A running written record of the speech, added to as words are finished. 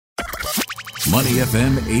Money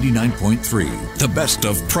FM 89.3, the best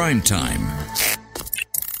of prime time.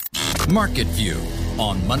 Market View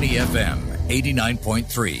on Money FM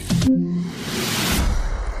 89.3.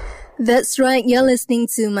 That's right. You're listening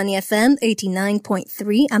to Money FM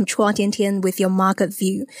 89.3. I'm Chua Tian Tian with your market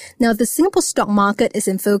view. Now, the Singapore stock market is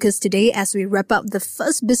in focus today as we wrap up the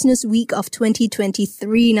first business week of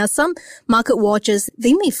 2023. Now, some market watchers,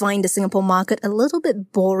 they may find the Singapore market a little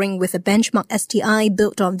bit boring with a benchmark STI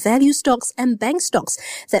built on value stocks and bank stocks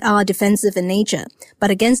that are defensive in nature. But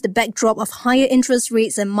against the backdrop of higher interest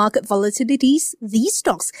rates and market volatilities, these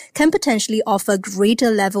stocks can potentially offer greater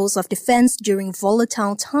levels of defense during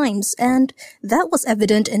volatile times. And that was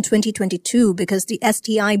evident in 2022 because the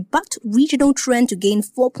STI bucked regional trend to gain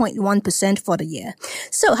 4.1% for the year.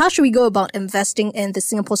 So how should we go about investing in the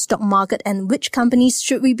Singapore stock market and which companies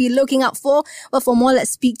should we be looking out for? Well, for more,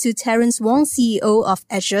 let's speak to Terence Wong, CEO of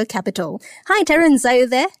Azure Capital. Hi, Terence, are you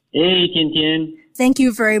there? Hey, Tian Tian. Thank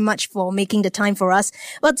you very much for making the time for us.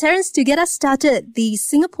 Well, Terence, to get us started, the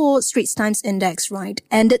Singapore Straits Times Index,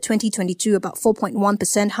 ended 2022 about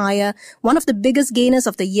 4.1% higher, one of the biggest gainers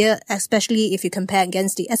of the year, especially if you compare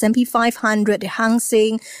against the S&P 500, the Hang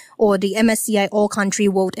Seng, or the MSCI All Country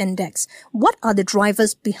World Index. What are the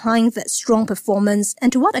drivers behind that strong performance,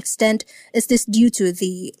 and to what extent is this due to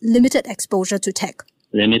the limited exposure to tech?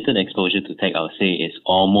 Limited exposure to tech, I would say, is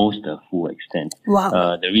almost the full extent.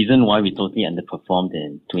 Wow. The reason why we totally underperformed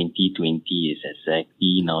in 2020 is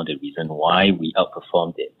exactly now the reason why we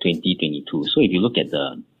outperformed in 2022. So if you look at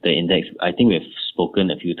the index, I think we've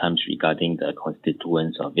spoken a few times regarding the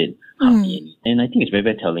constituents of it. And I think it's very,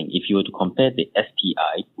 very telling. If you were to compare the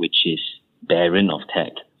STI, which is barren of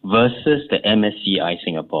tech, versus the MSCI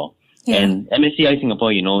Singapore. Yeah. And MSCI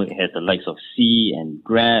Singapore, it has the likes of Sea and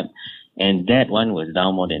Grab, and that one was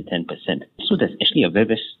down more than 10%. So there's actually a very,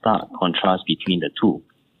 very stark contrast between the two.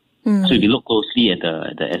 So if you look closely at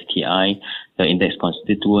the STI, the index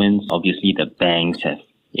constituents, obviously the banks have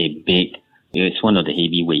it's one of the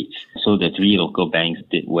heavyweights. So the three local banks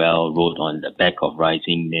did well, rode on the back of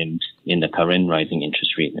rising NIMs in the current rising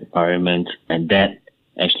interest rate environment. And that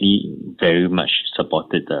actually very much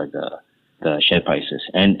supported the share prices.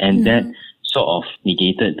 And that sort of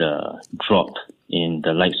negated the drop in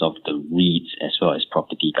the likes of the REITs as well as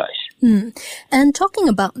property guys. And talking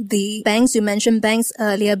about the banks, you mentioned banks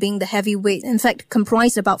earlier being the heavyweight, in fact,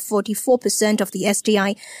 comprise about 44% of the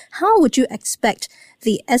STI. How would you expect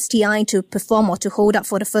the STI to perform or to hold up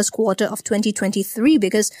for the first quarter of 2023?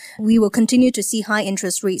 Because we will continue to see high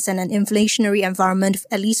interest rates and an inflationary environment,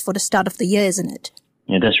 at least for the start of the year, isn't it?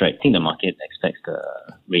 Yeah, that's right. I think the market expects the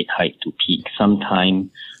rate hike to peak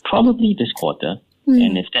sometime, probably this quarter.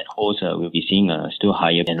 And if that holds, we'll be seeing a still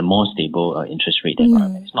higher and a more stable interest rate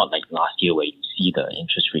environment. It's not like last year where you see the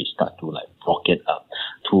interest rate start to rocket up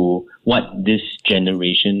to what this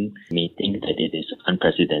generation may think that it is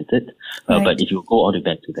unprecedented. Right. But if you go all the way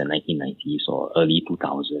back to the 1990s or early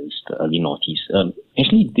 2000s, the early noughties,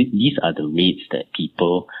 actually these are the rates that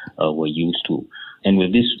people were used to. And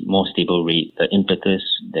with this more stable rate, the impetus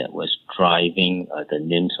that was driving the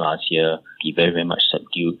NIMs last year be very, very much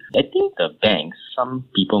subdued. I think the banks, some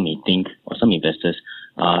people may think, or some investors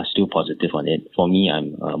are still positive on it. For me,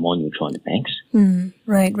 I'm more neutral on the banks.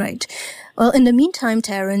 Right. Well, in the meantime,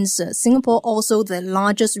 Terence, Singapore also the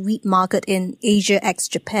largest REIT market in Asia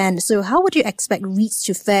ex-Japan. So how would you expect REITs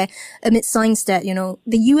to fare amid signs that,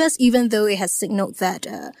 the US, even though it has signaled that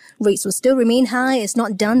rates will still remain high, is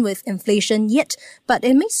not done with inflation yet, but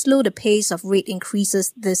it may slow the pace of rate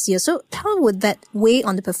increases this year. So how would that weigh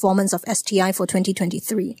on the performance of STI for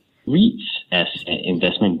 2023? REITs as an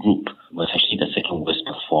investment group was actually the second worst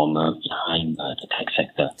performer behind the tech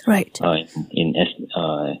sector. Right.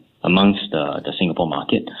 Amongst the Singapore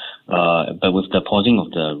market. But with the pausing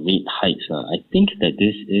of the rate hikes, I think that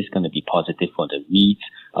this is going to be positive for the REITs.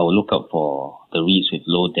 I will look out for the REITs with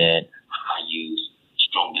low debt, high use,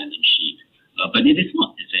 strong balance sheet. But it is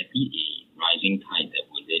not exactly a rising tide that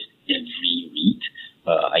will lift every REIT.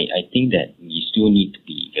 I think that we still need to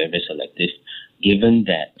be very, very selective, given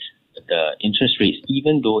that the interest rates,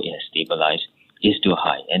 even though it has stabilized, is still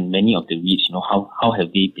high. And many of the REITs, how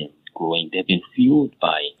have they been growing? They've been fueled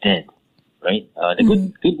by debt, right? The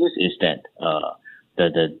good news is that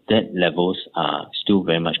the debt levels are still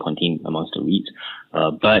very much contained amongst the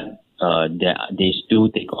REITs, but they still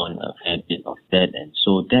take on a fair bit of debt, and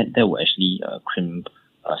so that will actually crimp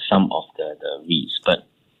some of the REITs. But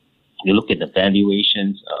if you look at the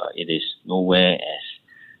valuations, it is nowhere as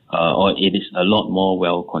or it is a lot more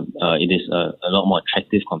it is a lot more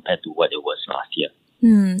attractive compared to what it was last year.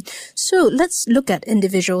 So let's look at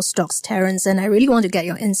individual stocks, Terence, and I really want to get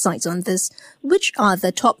your insights on this. Which are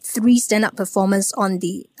the top 3 stand-up performers on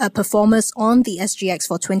the SGX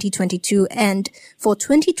for 2022, and for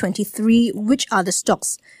 2023, which are the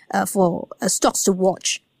stocks stocks to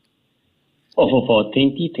watch? For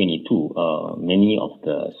 2022, many of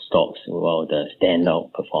the stocks, the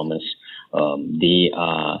standout performers, they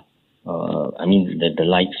are, the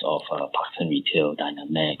likes of Parkson Retail,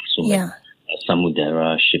 Dynamax,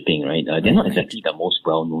 Samudera Shipping, right? They're not exactly the most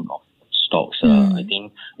well-known of stocks, I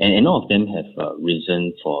think, and all of them have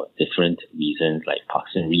risen for different reasons, like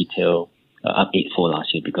Parkson Retail, up 8-4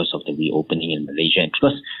 last year because of the reopening in Malaysia, and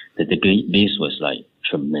because the base was like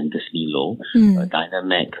tremendously low.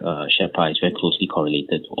 Dynamax share price very closely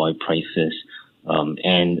correlated to oil prices,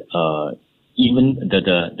 and even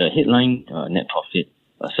the headline net profit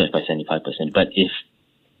surged by 75%. But if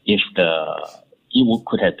it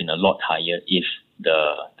could have been a lot higher if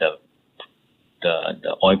the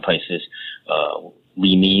oil prices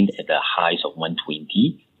remained at the highs of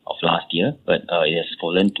 120 of last year, but it has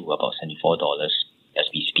fallen to about $74 as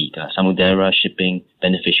we speak. Samudera Shipping,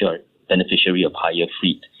 beneficiary of higher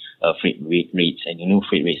freight rates, and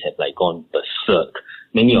freight rates have like gone berserk.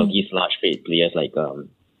 Many of these large freight players like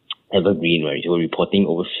Evergreen, right, were reporting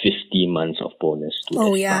over 50 months of bonus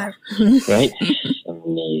to their staff, right?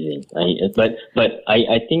 Amazing. But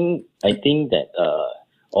I think that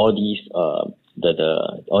all these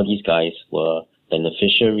guys were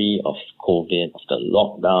beneficiary of COVID, of the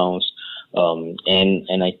lockdowns,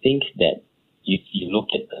 and I think that if you look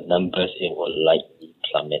at the numbers, it will likely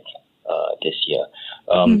plummet this year.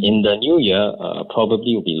 In the new year,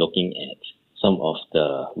 probably we'll be looking at some of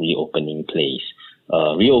the reopening plays.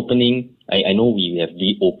 Reopening, I know we have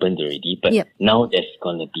reopened already, but now there's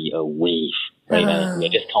going to be a wave, right? We're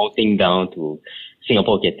just counting down to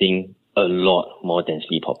Singapore getting a lot more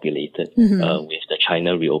densely populated with the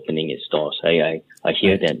China reopening its doors. I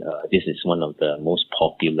hear that this is one of the most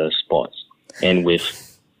popular spots, and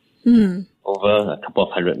with over a couple of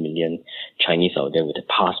 100 million Chinese out there with the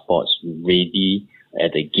passports ready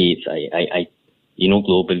at the gates, I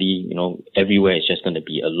globally, everywhere is just going to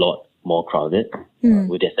be a lot more crowded,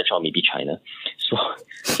 with the exception of maybe China.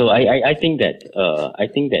 So I think that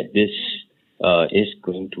this is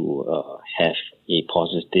going to have a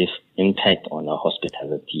positive impact on our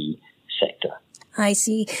hospitality sector. I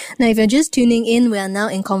see. Now, if you're just tuning in, we are now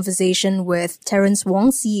in conversation with Terence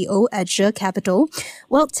Wong, CEO at Zhe Capital.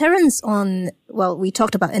 Well, Terence, we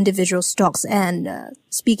talked about individual stocks, and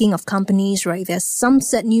speaking of companies, right, there's some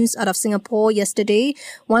sad news out of Singapore yesterday.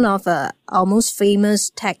 One of our most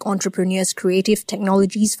famous tech entrepreneurs, Creative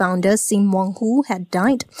Technologies founder, Sim Wong Hoo, had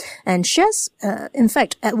died. And shares, in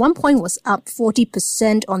fact, at one point was up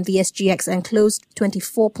 40% on the SGX and closed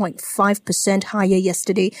 24.5% higher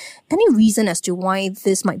yesterday. Any reason as to why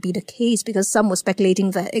this might be the case? Because some were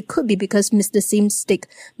speculating that it could be because Mr. Sim's stake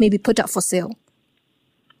may be put up for sale.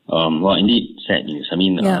 Well, indeed, sad news. I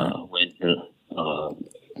mean,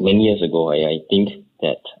 many years ago, I think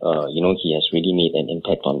that, he has really made an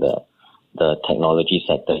impact on the technology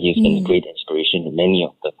sector. He's been a great inspiration to many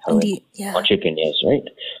of the current entrepreneurs, right?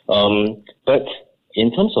 But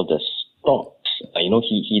in terms of the stocks,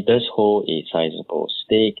 he does hold a sizable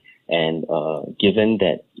stake, and given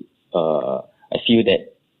that I feel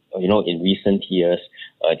that, in recent years,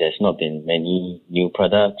 there's not been many new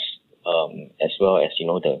products, as well as,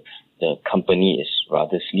 the company is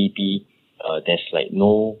rather sleepy. There's like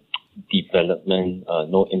no development,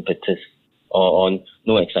 no impetus, or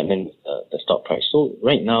no excitement with the stock price. So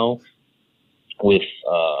right now, with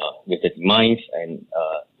the demise, and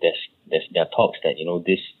there are talks that,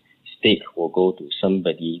 this stake will go to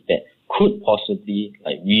somebody that could possibly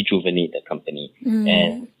rejuvenate the company.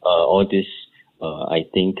 And all this, I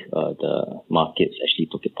think the markets actually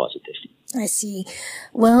took it positively. I see.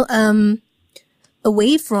 Well,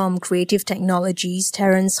 away from Creative Technologies,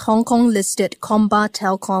 Terence, Hong Kong-listed Comba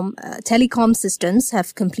Telecom Systems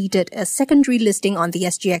have completed a secondary listing on the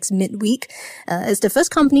SGX midweek. It's the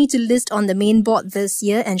first company to list on the main board this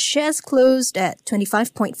year, and shares closed at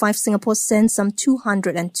 25.5 Singapore cents, some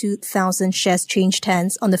 202,000 shares changed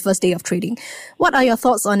hands on the first day of trading. What are your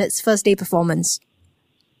thoughts on its first day performance?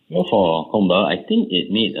 Well, for Comba, I think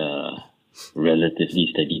it made a relatively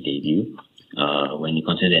steady debut. When you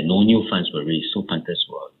consider that no new funds were raised, so punters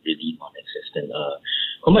were really non-existent.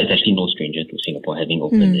 Comba is actually no stranger to Singapore, having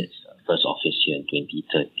opened its first office here in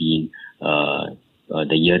 2013,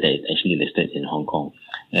 the year that it actually listed in Hong Kong.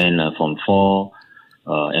 And from 4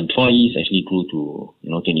 employees actually grew to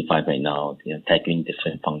 25 right now, tackling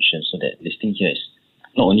different functions. So that listing here is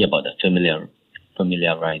not only about the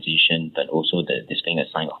familiarization, but also displaying a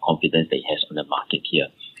sign of confidence that he has on the market here.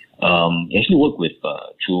 He actually worked with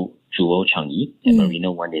Zhuo Changyi at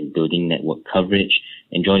Marina One in building network coverage,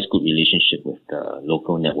 enjoys good relationship with the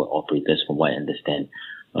local network operators from what I understand.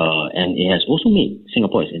 And it has also made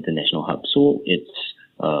Singapore its international hub. So it's,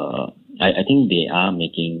 I think they are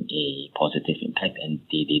making a positive impact, and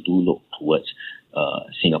they do look towards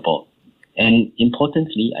Singapore. And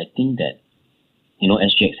importantly, I think that,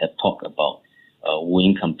 SGX have talked about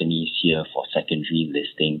wooing companies here for secondary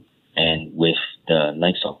listing. And with the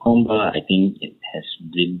likes of Comba, I think it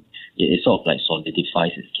sort of like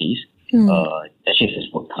solidifies its case. SGX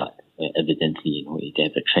has worked hard, evidently. They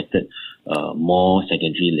have attracted more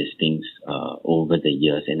secondary listings over the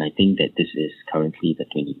years, and I think that this is currently the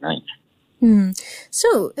 29th.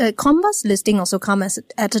 So, Comba's listing also comes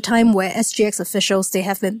at a time where SGX officials,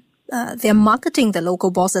 they're marketing the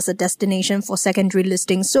local boss as a destination for secondary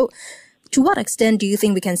listings. So, to what extent do you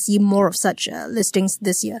think we can see more of such listings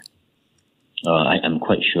this year? I'm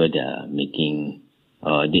quite sure they're making,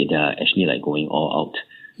 they're actually like going all out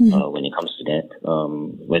when it comes to that,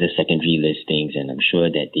 whether secondary listings, and I'm sure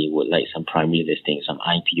that they would like some primary listings, some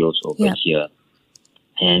IPOs over here.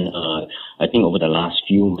 And I think over the last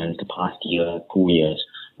few months, the past year, 2 years,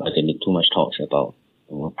 there's been too much talks about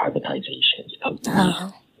privatizations,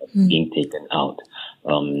 companies being taken out.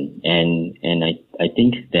 And I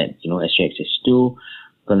think that, SGX is still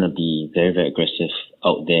going to be very, very aggressive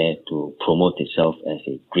out there to promote itself as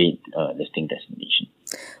a great listing destination.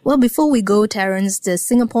 Well, before we go, Terence, the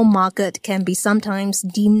Singapore market can be sometimes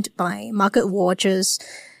deemed by market watchers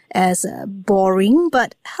as boring,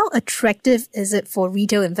 but how attractive is it for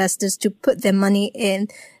retail investors to put their money in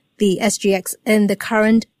the SGX in the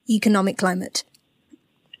current economic climate?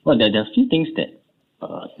 Well, there are a few things that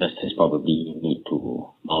investors probably need to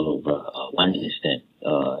mull over. One is that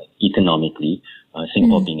economically,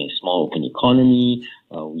 Singapore being a small open economy,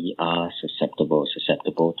 we are susceptible to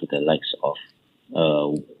the likes of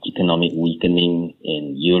economic weakening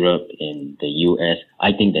in Europe, in the US.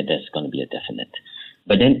 I think that that's going to be a definite.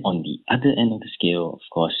 But then on the other end of the scale, of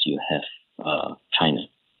course, you have China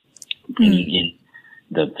bringing in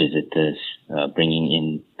the visitors, bringing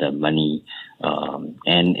in the money,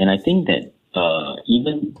 and I think that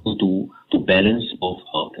even to balance both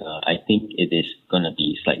out, I think it is going to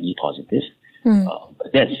be slightly positive.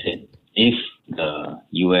 But that said, if the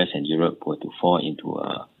US and Europe were to fall into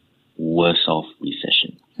a worse off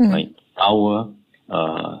recession, right? Our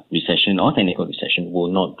recession or technical recession will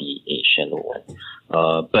not be a shallow one.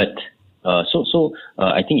 But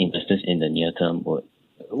I think investors in the near term would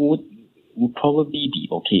probably be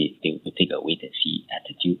okay if they would take a wait and see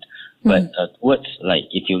attitude. But towards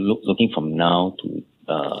if you're looking from now to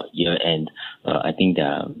year end, I think there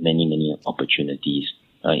are many opportunities.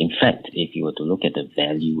 In fact, if you were to look at the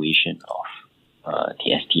valuation of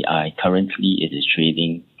the STI, currently it is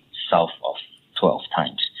trading south of 12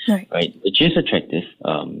 times, right? Which is attractive.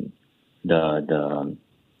 The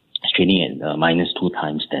it's trading at -2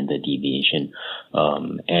 times standard deviation,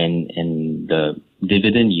 and the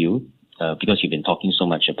dividend yield. Because you've been talking so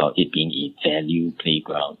much about it being a value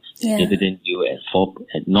playground, dividend yield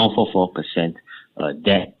at north of 4%,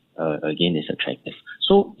 that again is attractive.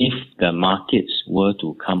 So if the markets were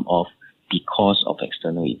to come off because of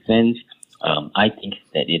external events, I think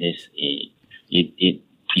that it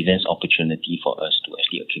presents opportunity for us to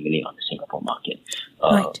actually accumulate on the Singapore market.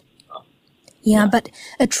 But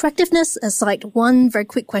attractiveness aside, one very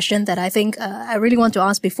quick question that I think I really want to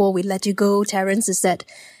ask before we let you go, Terence, is that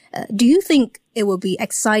do you think it will be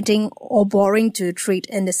exciting or boring to trade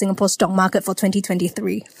in the Singapore stock market for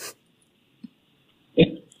 2023?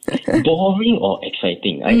 Boring or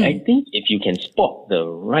exciting? I think if you can spot the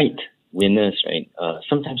right winners, right,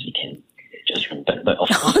 sometimes it can just run. But of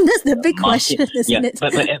course, that's the big question, isn't it?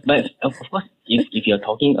 But of course, if you're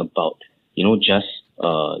talking about, just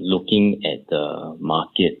looking at the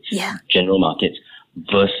markets, general markets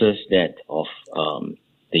versus that of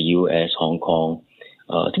the US, Hong Kong,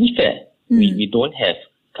 to be fair, we don't have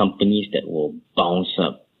companies that will bounce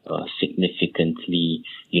up significantly,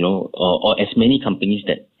 or as many companies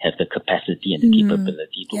that have the capacity and the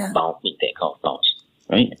capability to make that kind of bounce,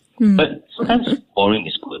 right? But sometimes boring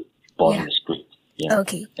is good. Boring is great. Yeah.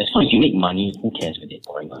 Okay. As long as you make money, who cares whether it's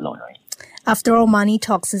boring or not, right? After all, money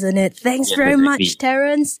talks, isn't it? Thanks very much,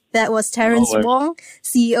 Terence. That was Terence Wong,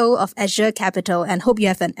 CEO of Azure Capital, and hope you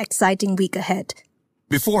have an exciting week ahead.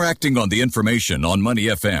 Before acting on the information on Money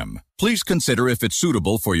FM, please consider if it's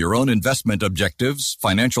suitable for your own investment objectives,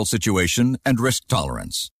 financial situation, and risk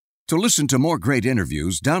tolerance. To listen to more great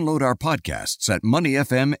interviews, download our podcasts at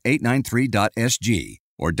moneyfm893.sg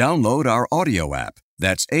or download our audio app.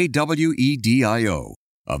 That's AWEDIO.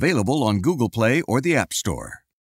 Available on Google Play or the App Store.